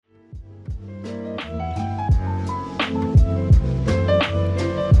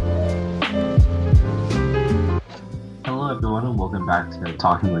back to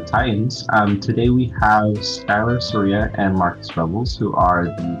Talking with Titans. Today we have Skylar Soria and Marcus Rebels, who are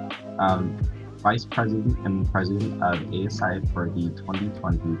the Vice President and President of ASI for the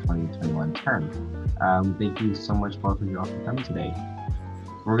 2020-2021 term. Thank you so much, both of you, all for coming today.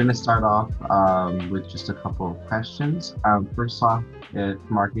 We're going to start off with just a couple of questions. First off, if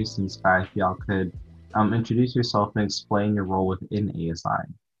Marcus and Sky, if y'all could introduce yourself and explain your role within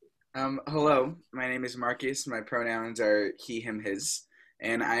ASI. Hello, my name is Marcus. My pronouns are he, him, his,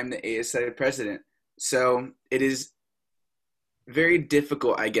 and I am the ASI president. So it is very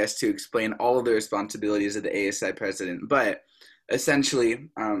difficult, I guess, to explain all of the responsibilities of the ASI president, but essentially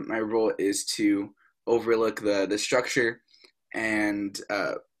my role is to overlook the structure and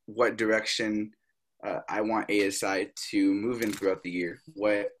what direction I want ASI to move in throughout the year,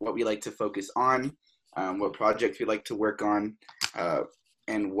 what we like to focus on, what projects we like to work on,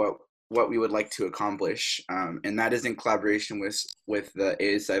 and what we would like to accomplish. And that is in collaboration with the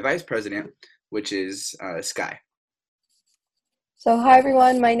ASI Vice President, which is Sky. So hi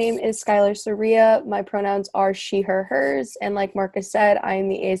everyone, my name is Skylar Soria. My pronouns are she, her, hers, and like Marcus said, I am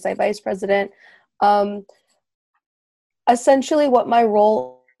the ASI Vice President. Essentially what my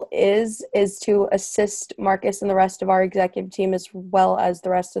role is to assist Marcus and the rest of our executive team as well as the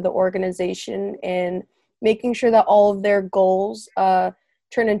rest of the organization in making sure that all of their goals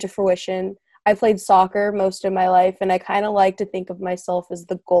turn into fruition. I played soccer most of my life, and I kind of like to think of myself as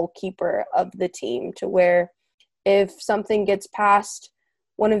the goalkeeper of the team, to where if something gets past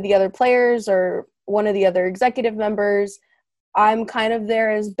one of the other players or one of the other executive members, I'm kind of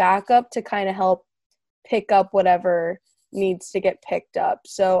there as backup to kind of help pick up whatever needs to get picked up.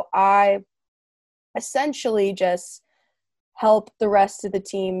 So I essentially just help the rest of the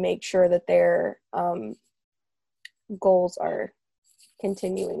team make sure that their goals are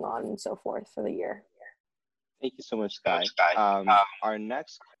continuing on and so forth for the year. Thank you so much, Sky. Our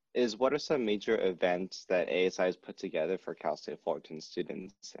next is, what are some major events that ASI has put together for Cal State Fullerton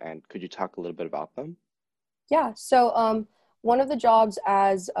students, and could you talk a little bit about them? Yeah, so one of the jobs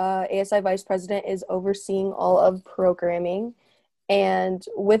as ASI Vice President is overseeing all of programming, and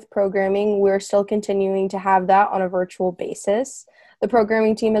with programming, we're still continuing to have that on a virtual basis. The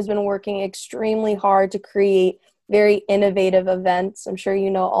programming team has been working extremely hard to create very innovative events. I'm sure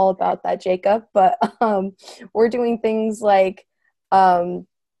you know all about that, Jacob, but we're doing things like all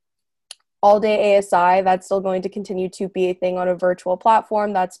day ASI. That's still going to continue to be a thing on a virtual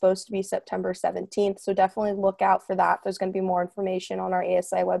platform. That's supposed to be September 17th. So definitely look out for that. There's going to be more information on our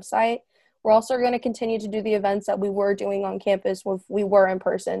ASI website. We're also going to continue to do the events that we were doing on campus when we were in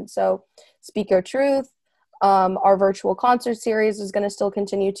person. So Speak Your Truth, our virtual concert series is going to still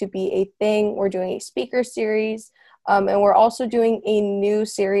continue to be a thing. We're doing a speaker series, and we're also doing a new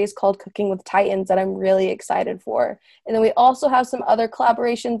series called Cooking with Titans that I'm really excited for. And then we also have some other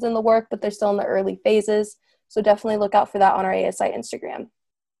collaborations in the work, but they're still in the early phases. So definitely look out for that on our ASI Instagram.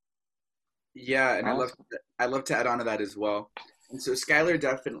 Yeah, and I'd love to add on to that as well. And so Skylar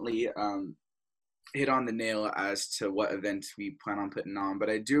definitely hit on the nail as to what events we plan on putting on,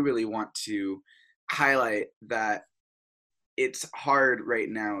 but I do really want to highlight that it's hard right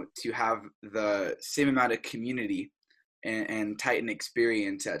now to have the same amount of community and Titan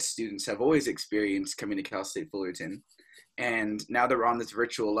experience that students have always experienced coming to Cal State Fullerton. And now that we're on this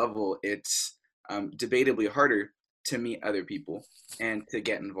virtual level, it's debatably harder to meet other people and to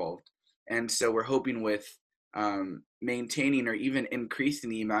get involved. And so we're hoping with maintaining or even increasing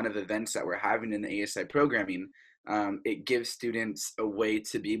the amount of events that we're having in the ASI programming, it gives students a way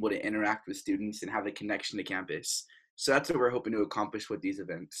to be able to interact with students and have a connection to campus. So that's what we're hoping to accomplish with these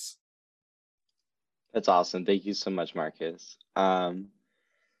events. That's awesome. Thank you so much, Marcus.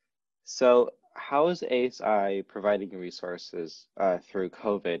 So how is ASI providing resources through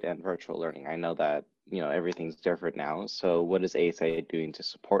COVID and virtual learning? I know that, everything's different now. So what is ASI doing to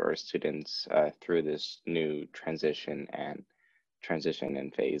support our students through this new transition and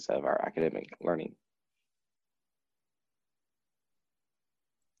phase of our academic learning?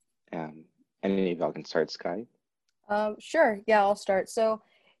 Any of y'all can start, Sky? Sure. Yeah, I'll start. So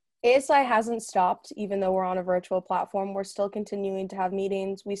ASI hasn't stopped, even though we're on a virtual platform. We're still continuing to have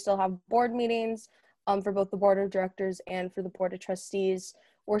meetings. We still have board meetings for both the board of directors and for the board of trustees.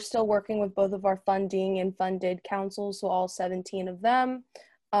 We're still working with both of our funding and funded councils, so all 17 of them.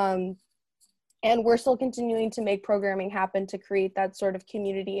 And we're still continuing to make programming happen to create that sort of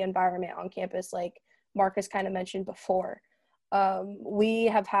community environment on campus, like Marcus kind of mentioned before. We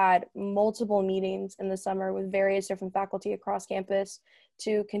have had multiple meetings in the summer with various different faculty across campus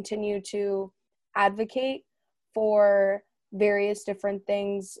to continue to advocate for various different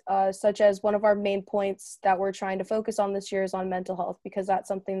things, such as one of our main points that we're trying to focus on this year is on mental health, because that's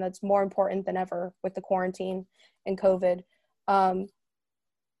something that's more important than ever with the quarantine and COVID.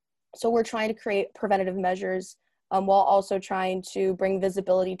 So we're trying to create preventative measures while also trying to bring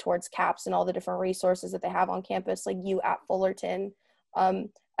visibility towards CAPS and all the different resources that they have on campus, like you at Fullerton,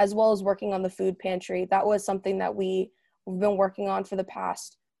 as well as working on the food pantry. That was something that we've been working on for the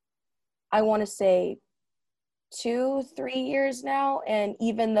past, I want to say, 2-3 years now. And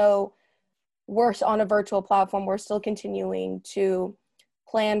even though we're on a virtual platform, we're still continuing to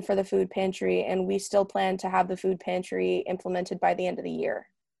plan for the food pantry, and we still plan to have the food pantry implemented by the end of the year.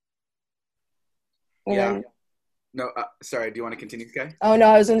 And yeah. then, No, sorry, do you want to continue, Sky? oh no,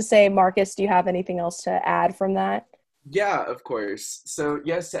 I was going to say, Marcus, do you have anything else to add from that? Yeah, of course. So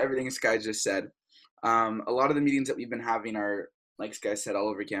yes to everything Sky just said. A lot of the meetings that we've been having are, like Sky said, all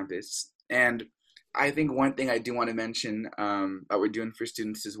over campus. And I think one thing I do want to mention that we're doing for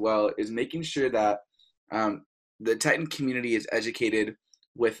students as well is making sure that the Titan community is educated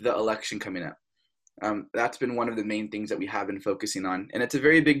with the election coming up. That's been one of the main things that we have been focusing on. And it's a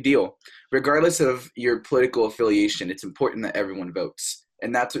very big deal. Regardless of your political affiliation, it's important that everyone votes.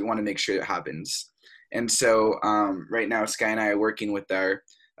 And that's what we want to make sure that happens. And so right now, Sky and I are working with our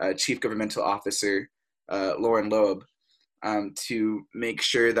Chief Governmental Officer, Lauren Loeb, to make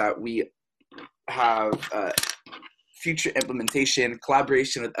sure that we have future implementation,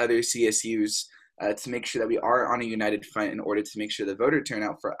 collaboration with other CSUs to make sure that we are on a united front in order to make sure the voter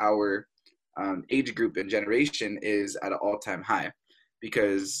turnout for our age group and generation is at an all-time high.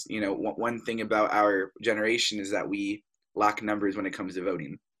 Because, you know, one thing about our generation is that we lack numbers when it comes to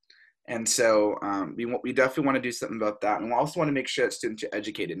voting. And so we definitely want to do something about that. And we also want to make sure that students are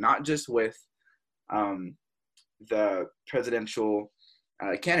educated, not just with the presidential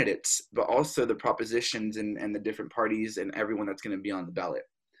candidates, but also the propositions and the different parties and everyone that's going to be on the ballot.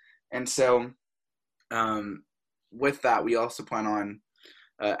 And so with that, we also plan on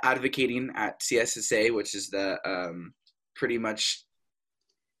advocating at CSSA, which is the pretty much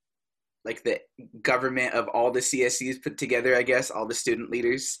like the government of all the CSUs put together, I guess. All the student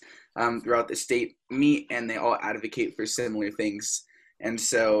leaders throughout the state meet, and they all advocate for similar things. And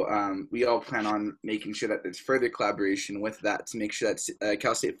so we all plan on making sure that there's further collaboration with that to make sure that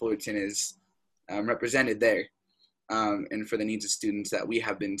Cal State Fullerton is represented there and for the needs of students that we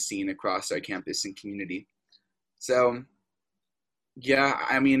have been seeing across our campus and community. So yeah,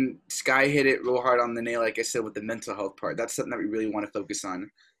 I mean, Sky hit it real hard on the nail, like I said, with the mental health part. That's something that we really want to focus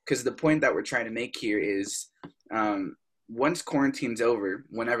on. Because the point that we're trying to make here is once quarantine's over,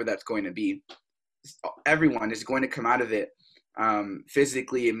 whenever that's going to be, everyone is going to come out of it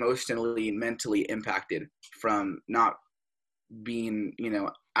physically, emotionally, mentally impacted from not being,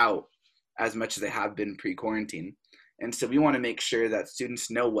 out as much as they have been pre-quarantine. And so we want to make sure that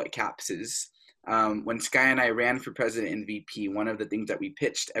students know what CAPS is. When Sky and I ran for president and VP, one of the things that we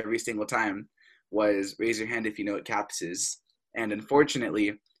pitched every single time was raise your hand if you know what CAPS is. And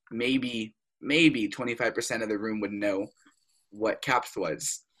unfortunately, maybe 25% of the room would know what CAPS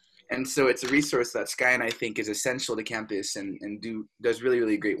was. And so it's a resource that Sky and I think is essential to campus and does really,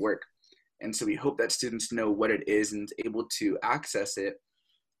 really great work. And so we hope that students know what it is and able to access it.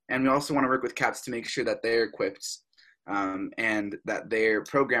 And we also want to work with CAPS to make sure that they're equipped and that their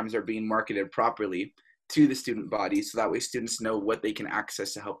programs are being marketed properly to the student body, so that way students know what they can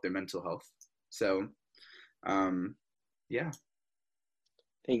access to help their mental health. So, yeah.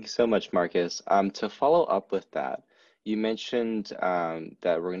 Thank you so much, Marcus. To follow up with that, you mentioned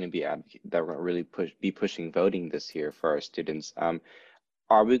that we're going to really be pushing voting this year for our students.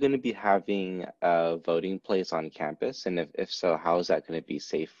 Are we going to be having a voting place on campus? And if so, how is that going to be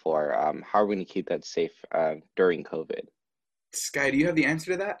safe for, how are we going to keep that safe during COVID? Sky, do you have the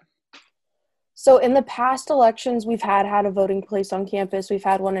answer to that? So in the past elections, we've had a voting place on campus. We've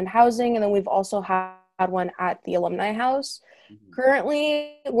had one in housing, and then we've also had one at the alumni house. Mm-hmm.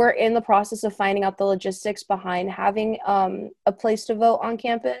 Currently, we're in the process of finding out the logistics behind having a place to vote on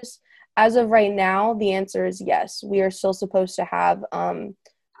campus. As of right now, the answer is yes. We are still supposed to have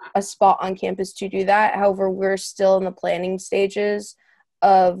a spot on campus to do that. However, we're still in the planning stages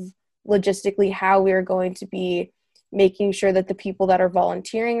of logistically how we are going to be making sure that the people that are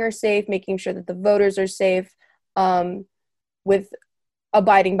volunteering are safe, making sure that the voters are safe, with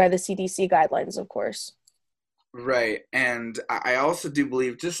abiding by the CDC guidelines, of course. Right. And I also do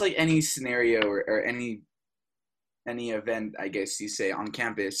believe, just like any scenario or any event, I guess you say, on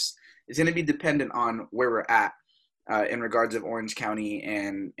campus, is going to be dependent on where we're at in regards of Orange County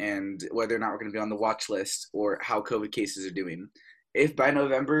and whether or not we're going to be on the watch list or how COVID cases are doing. If by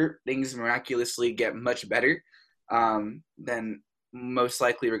November things miraculously get much better, then most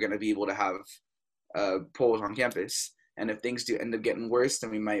likely we're going to be able to have polls on campus. And if things do end up getting worse,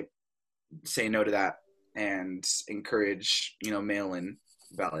 then we might say no to that and encourage, mail-in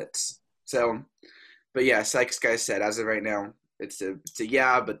ballots. So, but yes, like guys said, as of right now, it's a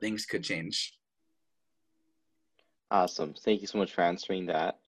yeah, but things could change. Awesome. Thank you so much for answering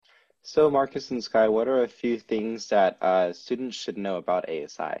that. So Marcus and Sky, what are a few things that students should know about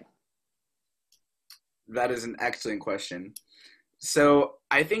ASI? That is an excellent question. So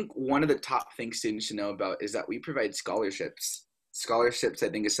I think one of the top things students should know about is that we provide scholarships. Scholarships, I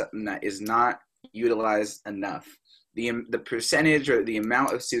think, is something that is not utilized enough. The percentage or the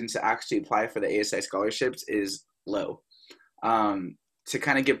amount of students that actually apply for the ASI scholarships is low. To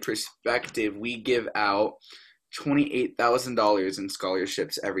kind of give perspective, we give out $28,000 in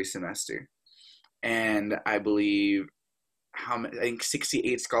scholarships every semester. And I believe, I think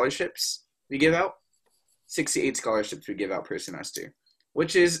 68 scholarships we give out. 68 scholarships we give out per semester,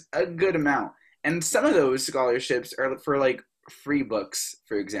 which is a good amount. And some of those scholarships are for like free books,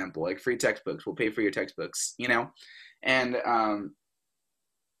 for example, like free textbooks. We'll pay for your textbooks, And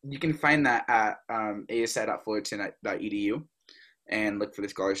you can find that at asi.fullerton.edu and look for the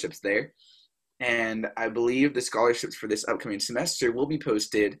scholarships there. And I believe the scholarships for this upcoming semester will be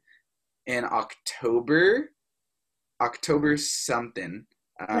posted in October something.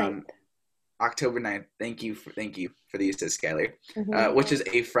 October 9th. Thank you for the assist, Skylar. Which is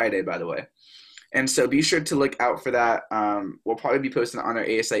a Friday, by the way. And so be sure to look out for that. We'll probably be posting on our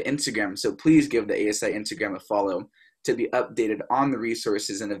ASI Instagram. So please give the ASI Instagram a follow to be updated on the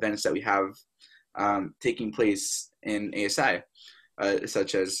resources and events that we have taking place in ASI,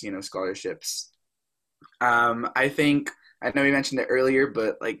 such as, scholarships. I know we mentioned it earlier,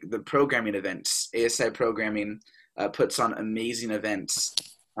 but like the programming events, ASI programming puts on amazing events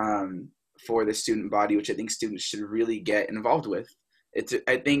for the student body, which I think students should really get involved with.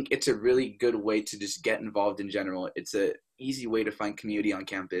 I think it's a really good way to just get involved in general. It's an easy way to find community on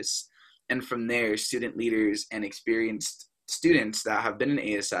campus. And from there, student leaders and experienced students that have been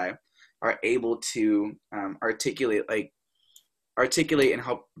in ASI are able to articulate and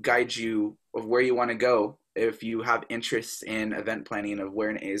help guide you of where you want to go. If you have interest in event planning of where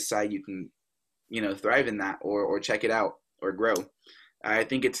in ASI you can, thrive in that or check it out or grow. I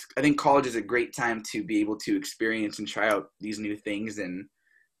think college is a great time to be able to experience and try out these new things and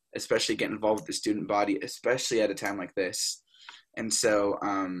especially get involved with the student body, especially at a time like this. And so,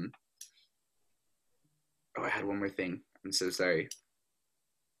 I had one more thing. I'm so sorry.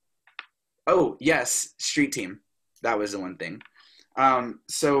 Oh, yes, street team. That was the one thing.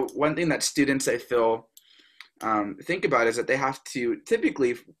 So one thing that students, I feel, think about is that they have to,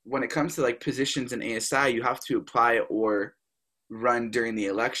 typically, when it comes to like positions in ASI, you have to apply or run during the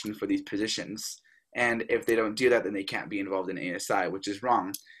election for these positions. And if they don't do that, then they can't be involved in ASI, which is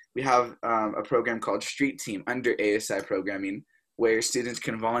wrong. We have a program called Street Team under ASI programming where students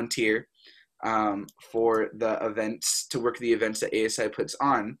can volunteer for the events, to work the events that ASI puts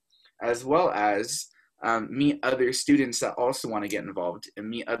on, as well as meet other students that also want to get involved and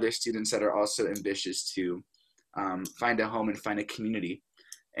meet other students that are also ambitious to find a home and find a community.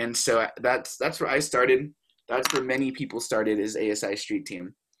 And so that's where I started. That's where many people started, is ASI Street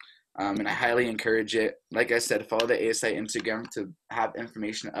Team. And I highly encourage it. Like I said, follow the ASI Instagram to have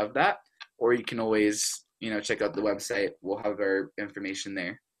information of that, or you can always, check out the website. We'll have our information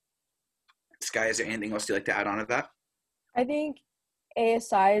there. Sky, is there anything else you'd like to add on to that? I think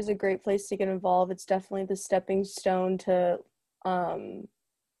ASI is a great place to get involved. It's definitely the stepping stone to, ASI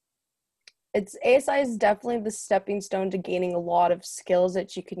is definitely the stepping stone to gaining a lot of skills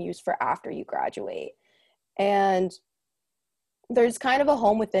that you can use for after you graduate. And there's kind of a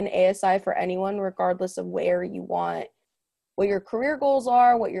home within ASI for anyone, regardless of where you want, what your career goals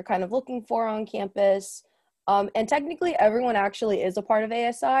are, what you're kind of looking for on campus. And technically everyone actually is a part of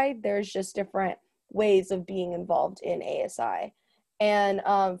ASI. There's just different ways of being involved in ASI. And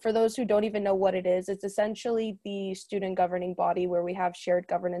for those who don't even know what it is, it's essentially the student governing body where we have shared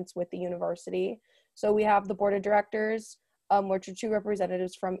governance with the university. So we have the board of directors, which are 2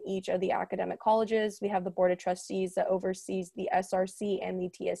 representatives from each of the academic colleges. We have the board of trustees that oversees the SRC and the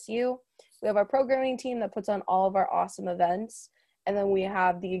TSU. We have our programming team that puts on all of our awesome events. And then we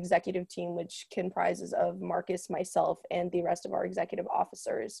have the executive team, which comprises of Marcus, myself, and the rest of our executive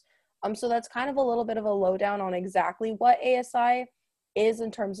officers. So that's kind of a little bit of a lowdown on exactly what ASI is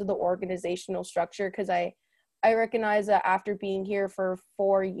in terms of the organizational structure, because I recognize that after being here for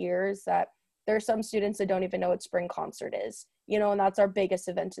 4 years that there are some students that don't even know what spring concert is, and that's our biggest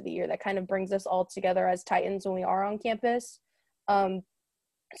event of the year that kind of brings us all together as Titans when we are on campus.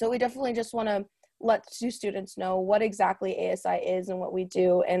 So we definitely just want to let students know what exactly ASI is and what we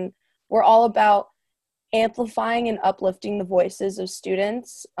do. And we're all about amplifying and uplifting the voices of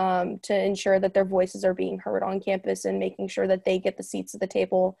students to ensure that their voices are being heard on campus and making sure that they get the seats at the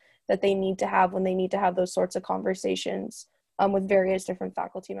table that they need to have when they need to have those sorts of conversations with various different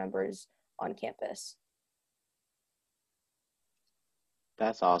faculty members on campus.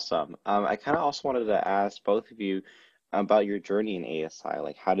 That's awesome. I kind of also wanted to ask both of you about your journey in ASI.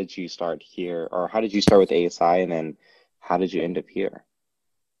 Like, how did you start here, or how did you start with ASI, and then how did you end up here?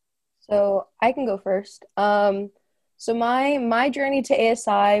 So I can go first. So my journey to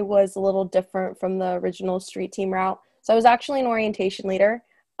ASI was a little different from the original street team route. So I was actually an orientation leader.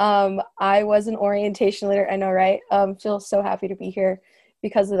 I was an orientation leader. I know, right? Feel so happy to be here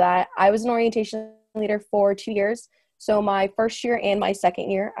because of that. I was an orientation leader for 2 years. So my first year and my second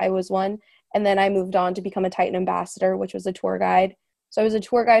year, I was one. And then I moved on to become a Titan ambassador, which was a tour guide. So I was a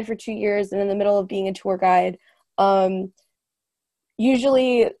tour guide for 2 years. And in the middle of being a tour guide,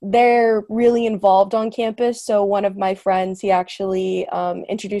 usually they're really involved on campus. So one of my friends, he actually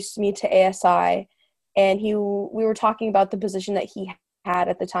introduced me to ASI, and we were talking about the position that he had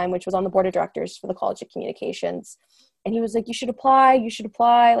at the time, which was on the board of directors for the College of Communications. And he was like, you should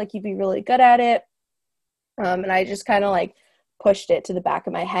apply, like you'd be really good at it. And I just kind of like pushed it to the back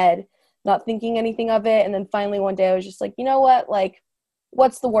of my head, not thinking anything of it. And then finally one day I was just like, you know what, like,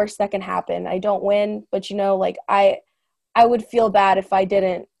 what's the worst that can happen? I don't win, but like I would feel bad if I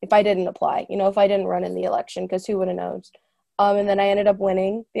didn't apply, if I didn't run in the election, because who would have known? And then I ended up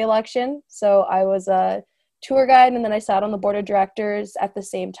winning the election. So I was a tour guide, and then I sat on the board of directors at the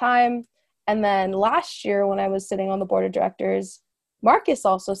same time. And then last year when I was sitting on the board of directors, Marcus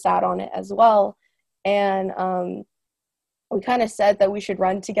also sat on it as well. And we kind of said that we should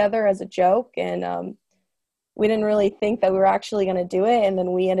run together as a joke. And we didn't really think that we were actually going to do it. And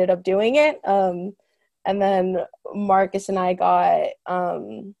then we ended up doing it. And then Marcus and I got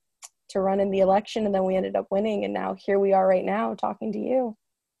to run in the election, and then we ended up winning. And now here we are right now talking to you.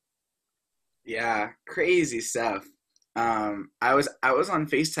 Yeah, crazy stuff. I was on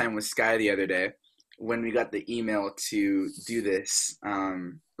FaceTime with Sky the other day when we got the email to do this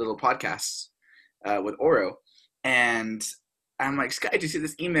little podcast with Oro. And I'm like, Sky, did you see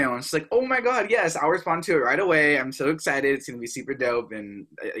this email? And she's like, oh my God, yes, I'll respond to it right away. I'm so excited. It's going to be super dope. And,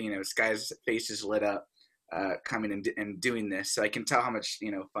 Sky's face just lit up coming and doing this. So I can tell how much,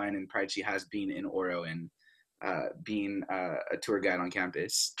 fun and pride she has being in Oro and being a tour guide on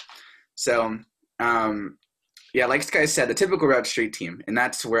campus. So, like Sky said, the typical route street team, and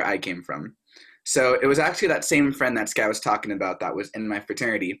that's where I came from. So it was actually that same friend that Sky was talking about that was in my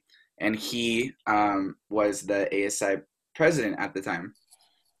fraternity. And he was the ASI president at the time.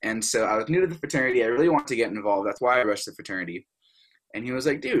 And so I was new to the fraternity. I really wanted to get involved. That's why I rushed the fraternity. And he was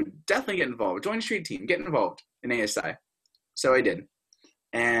like, dude, definitely get involved. Join the street team. Get involved in ASI. So I did.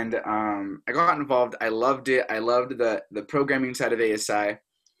 And I got involved. I loved it. I loved the programming side of ASI.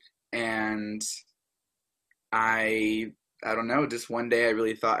 And I don't know, just one day I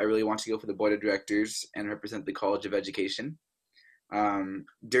really thought I really wanted to go for the board of directors and represent the College of Education.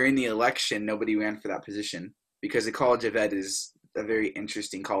 During the election, nobody ran for that position because the College of Ed is a very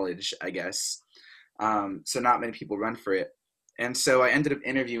interesting college, I guess. So not many people run for it. And so I ended up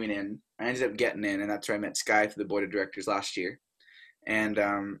interviewing in. I ended up getting in, and that's where I met Sky for the board of directors last year. And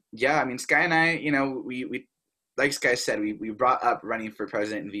Sky and I, we like Sky said, we brought up running for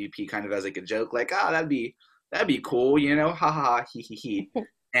president and VP kind of as like a joke, like, that'd be cool, ha ha ha, he he he.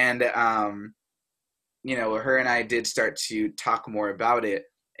 And her and I did start to talk more about it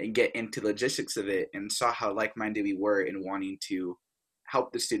and get into logistics of it, and saw how like-minded we were in wanting to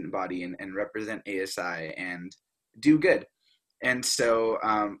help the student body and represent ASI and do good. And so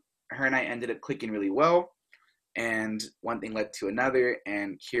her and I ended up clicking really well, and one thing led to another,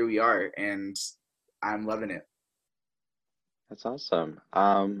 and here we are, and I'm loving it. That's awesome.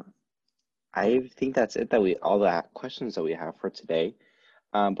 I think that's it, all the questions that we have for today.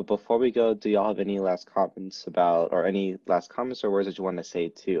 But before we go, do y'all have any last comments or words that you want to say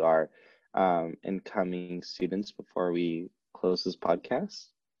to our incoming students before we close this podcast?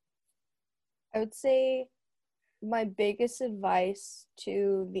 I would say my biggest advice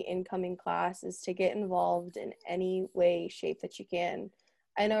to the incoming class is to get involved in any way, shape that you can.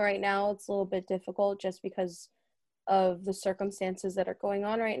 I know right now it's a little bit difficult just because of the circumstances that are going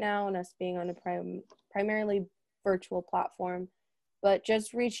on right now and us being on a primarily virtual platform. But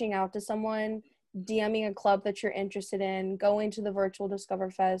just reaching out to someone, DMing a club that you're interested in, going to the virtual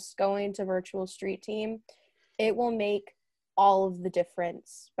Discover Fest, going to virtual street team, it will make all of the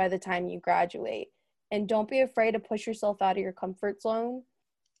difference by the time you graduate. And don't be afraid to push yourself out of your comfort zone.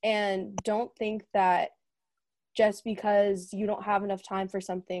 And don't think that just because you don't have enough time for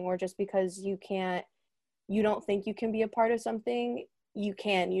something, or just because you don't think you can be a part of something, you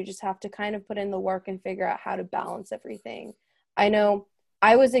can. You just have to kind of put in the work and figure out how to balance everything. I know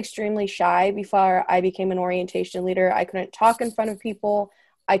I was extremely shy before I became an orientation leader. I couldn't talk in front of people.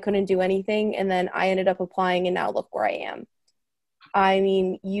 I couldn't do anything. And then I ended up applying, and now look where I am. I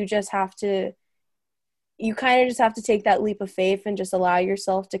mean, you kind of just have to take that leap of faith and just allow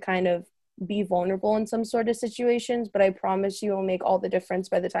yourself to kind of be vulnerable in some sort of situations. But I promise you will make all the difference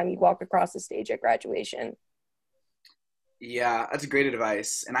by the time you walk across the stage at graduation. Yeah, that's great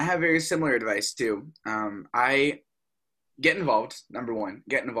advice. And I have very similar advice too. I get involved, number one,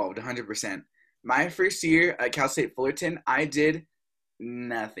 get involved 100%. My first year at Cal State Fullerton, I did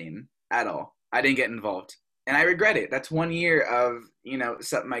nothing at all. I didn't get involved. And I regret it. That's 1 year of,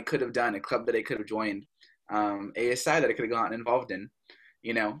 something I could have done, a club that I could have joined, ASI that I could have gotten involved in,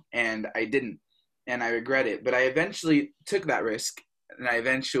 and I didn't. And I regret it. But I eventually took that risk, and I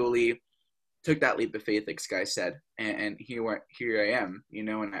eventually took that leap of faith, like Sky said, and here I am,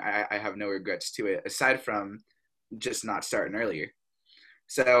 and I have no regrets to it, aside from just not starting earlier.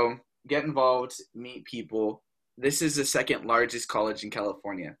 So get involved, meet people. This is the second largest college in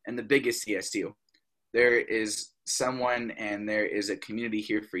California and the biggest CSU. There is someone and there is a community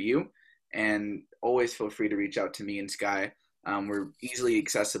here for you, and always feel free to reach out to me and Sky. We're easily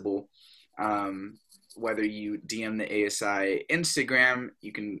accessible. Whether you DM the ASI Instagram,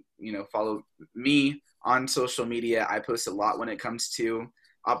 you can, follow me on social media. I post a lot when it comes to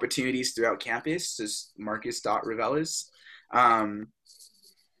opportunities throughout campus, just Marcus.Reveles, and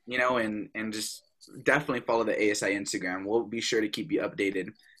just definitely follow the ASI Instagram. We'll be sure to keep you updated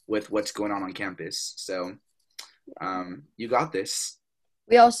with what's going on campus. So you got this.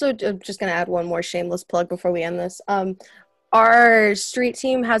 We also, I'm just going to add one more shameless plug before we end this. Our street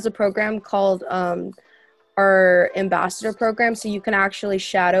team has a program called our ambassador program, so you can actually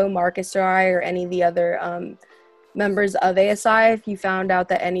shadow Marcus or I or any of the other members of ASI if you found out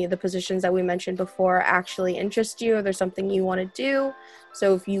that any of the positions that we mentioned before actually interest you, or there's something you want to do.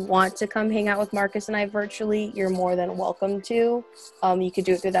 So if you want to come hang out with Marcus and I virtually, you're more than welcome to. You could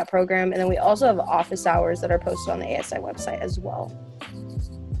do it through that program. And then we also have office hours that are posted on the ASI website as well.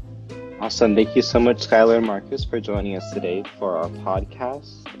 Awesome. Thank you so much, Skylar and Marcus, for joining us today for our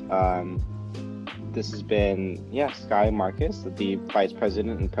podcast. This has been, Sky and Marcus, the Vice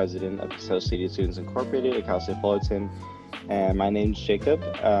President and President of Associated Students Incorporated at Cal State Fullerton. And my name's Jacob,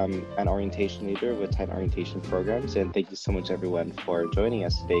 an orientation leader with Titan Orientation Programs. And thank you so much, everyone, for joining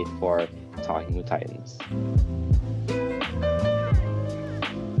us today for Talking with Titans.